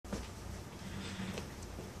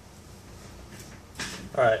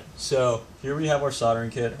Alright, so here we have our soldering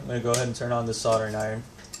kit. I'm going to go ahead and turn on this soldering iron.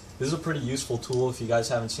 This is a pretty useful tool if you guys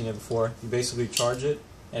haven't seen it before. You basically charge it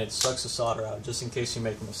and it sucks the solder out just in case you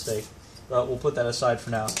make a mistake. But we'll put that aside for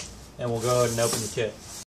now and we'll go ahead and open the kit.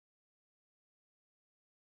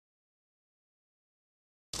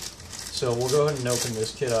 So we'll go ahead and open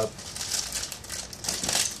this kit up.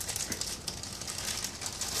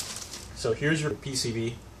 So here's your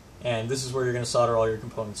PCB and this is where you're going to solder all your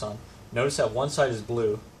components on. Notice that one side is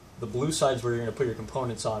blue. The blue side is where you're going to put your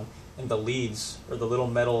components on, and the leads, or the little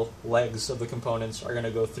metal legs of the components, are going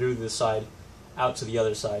to go through this side out to the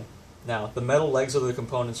other side. Now, the metal legs of the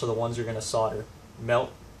components are the ones you're going to solder.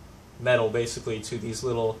 Melt metal, basically, to these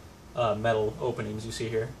little metal openings you see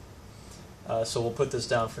here. So we'll put this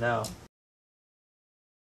down for now.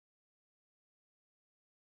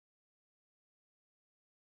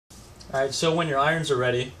 Alright, so when your irons are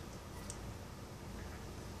ready,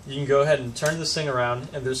 you can go ahead and turn this thing around,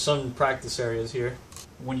 and there's some practice areas here.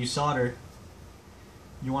 When you solder,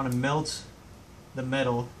 you want to melt the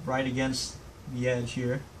metal right against the edge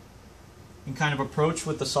here and kind of approach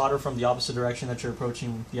with the solder from the opposite direction that you're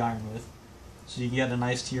approaching the iron with, so you can get a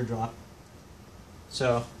nice teardrop.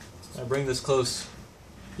 So I bring this close,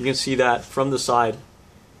 you can see that from the side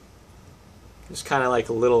it's kind of like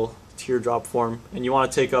a little teardrop form, and you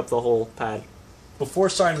want to take up the whole pad. Before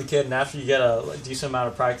starting the kit and after you get a decent amount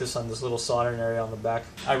of practice on this little soldering area on the back,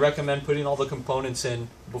 I recommend putting all the components in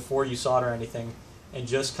before you solder anything and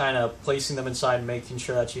just kind of placing them inside and making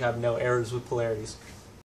sure that you have no errors with polarities.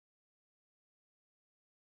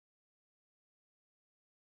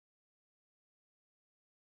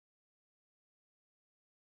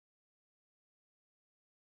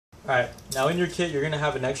 Alright, now in your kit you're going to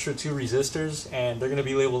have an extra 2 resistors, and they're going to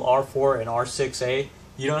be labeled R4 and R6A.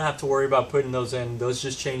 You don't have to worry about putting those in, those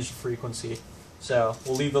just change the frequency. So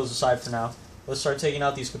we'll leave those aside for now. Let's start taking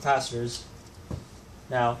out these capacitors.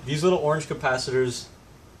 Now, these little orange capacitors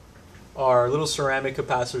are little ceramic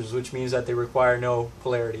capacitors, which means that they require no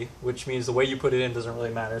polarity, which means the way you put it in doesn't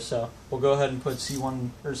really matter. So we'll go ahead and put C4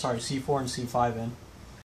 and C5 in.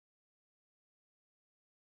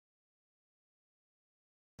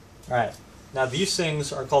 Alright, now these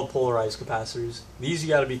things are called polarized capacitors. These you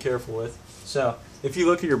got to be careful with. So if you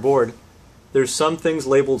look at your board, there's some things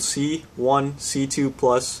labeled C1, C2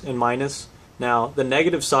 plus, and minus. Now the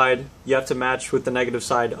negative side you have to match with the negative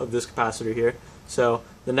side of this capacitor here. So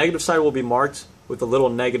the negative side will be marked with a little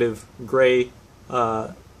negative gray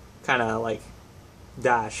kind of like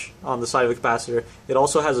dash on the side of the capacitor. It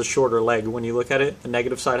also has a shorter leg. When you look at it, the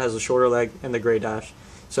negative side has a shorter leg and the gray dash.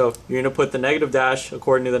 So you're going to put the negative dash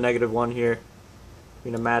according to the negative one here.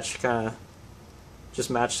 You're going to match, kind of just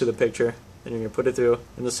match to the picture, and you're going to put it through,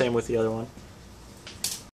 and the same with the other one.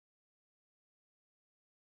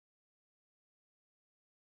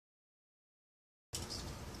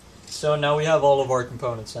 So now we have all of our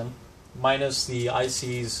components in, minus the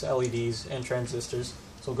ICs, LEDs, and transistors.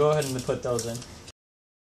 So we'll go ahead and put those in.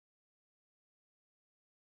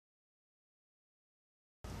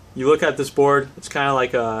 You look at this board, it's kind of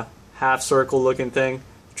like a half circle looking thing.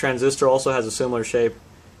 The transistor also has a similar shape.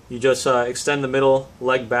 You just extend the middle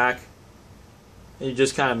leg back and you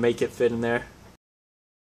just kind of make it fit in there.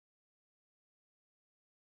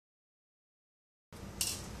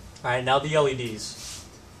 Alright, now the LEDs.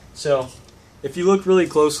 So if you look really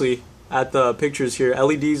closely at the pictures here,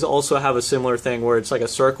 LEDs also have a similar thing where it's like a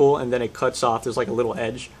circle and then it cuts off. There's like a little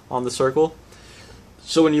edge on the circle.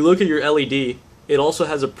 So when you look at your LED, it also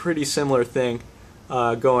has a pretty similar thing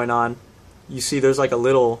going on. You see there's like a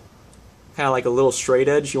little, kind of like a little straight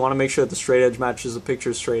edge. You want to make sure that the straight edge matches the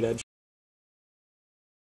picture's straight edge.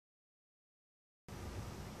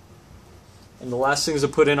 And the last things to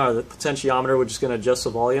put in are the potentiometer, which is going to adjust the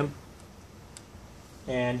volume,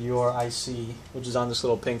 and your IC, which is on this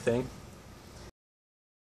little pink thing.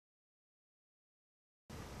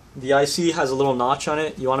 The IC has a little notch on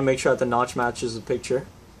it. You want to make sure that the notch matches the picture.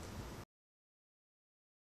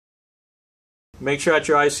 Make sure that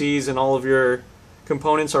your ICs and all of your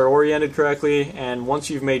components are oriented correctly, and once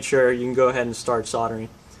you've made sure, you can go ahead and start soldering.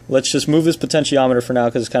 Let's just move this potentiometer for now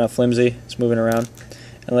because it's kind of flimsy. It's moving around.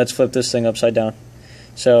 And let's flip this thing upside down.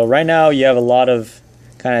 So right now you have a lot of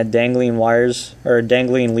kind of dangling wires, or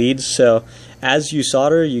dangling leads, so as you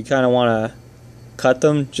solder you kind of want to cut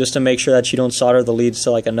them just to make sure that you don't solder the leads to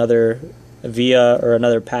like another via or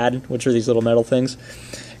another pad, which are these little metal things,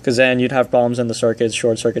 because then you'd have problems in the circuits,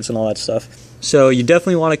 short circuits, and all that stuff. So you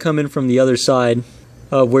definitely want to come in from the other side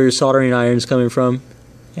of where your soldering iron is coming from,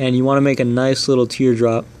 and you want to make a nice little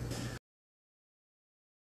teardrop.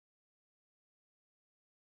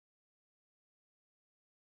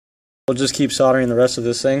 We'll just keep soldering the rest of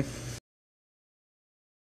this thing.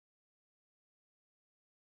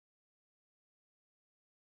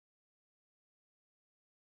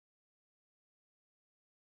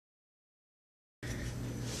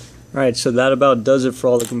 Alright, so that about does it for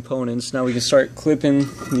all the components. Now we can start clipping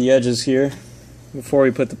the edges here before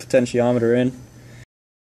we put the potentiometer in.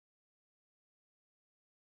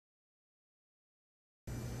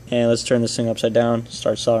 And let's turn this thing upside down,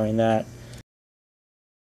 start soldering that.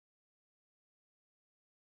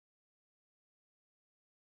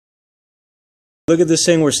 Look at this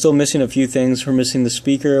thing, we're still missing a few things. We're missing the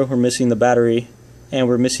speaker, we're missing the battery, and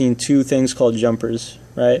we're missing two things called jumpers,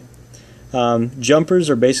 right? Jumpers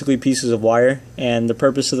are basically pieces of wire, and the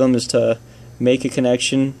purpose of them is to make a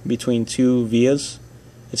connection between two vias.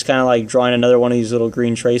 It's kind of like drawing another one of these little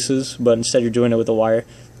green traces, but instead you're doing it with a wire.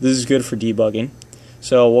 This is good for debugging.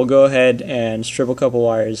 So we'll go ahead and strip a couple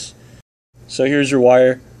wires. So here's your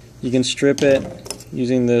wire. You can strip it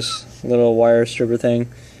using this little wire stripper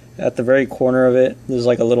thing. At the very corner of it, there's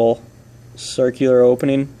like a little circular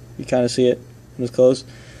opening. You kind of see it when it's closed.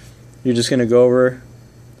 You're just going to go over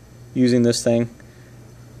using this thing.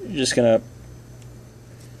 You're just going to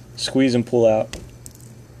squeeze and pull out.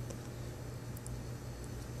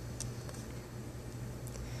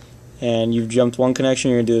 And you've jumped one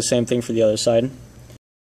connection, you're going to do the same thing for the other side.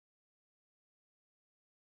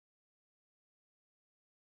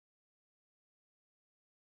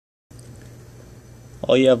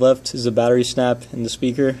 All you have left is the battery snap and the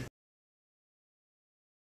speaker.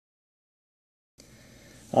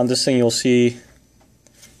 On this thing you'll see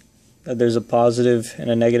that there's a positive and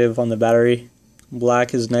a negative on the battery.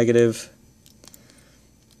 Black is negative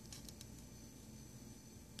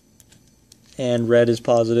and red is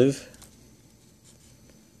positive.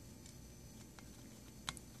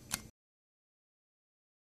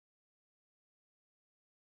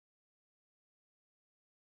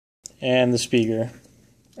 And the speaker.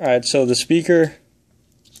 Alright, so the speaker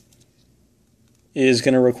is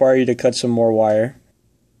going to require you to cut some more wire.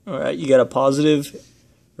 Alright, you got a positive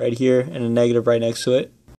right here and a negative right next to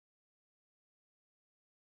it.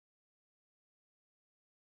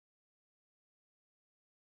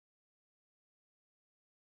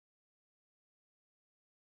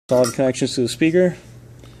 Solid connections to the speaker.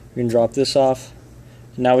 We can drop this off.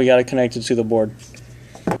 Now we got it connected to the board.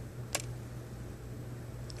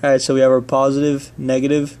 Alright, so we have our positive,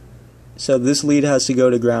 negative. So this lead has to go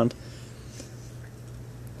to ground.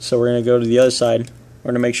 So we're going to go to the other side.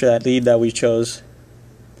 We're going to make sure that lead that we chose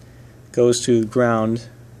goes to ground,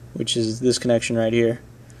 which is this connection right here.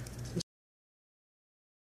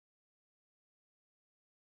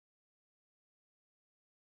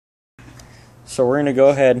 So we're going to go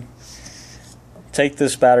ahead, take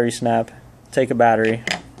this battery snap, take a battery,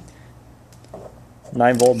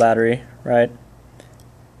 9-volt battery, right?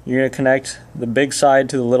 You're going to connect the big side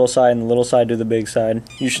to the little side and the little side to the big side.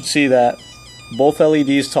 You should see that both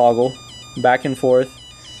LEDs toggle back and forth,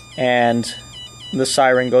 and the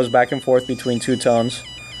siren goes back and forth between two tones.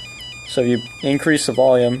 So if you increase the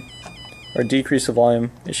volume or decrease the volume,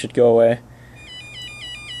 it should go away.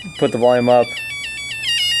 Put the volume up.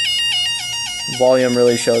 Volume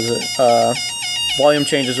really shows it. Volume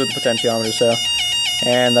changes with the potentiometer,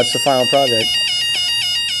 and that's the final project.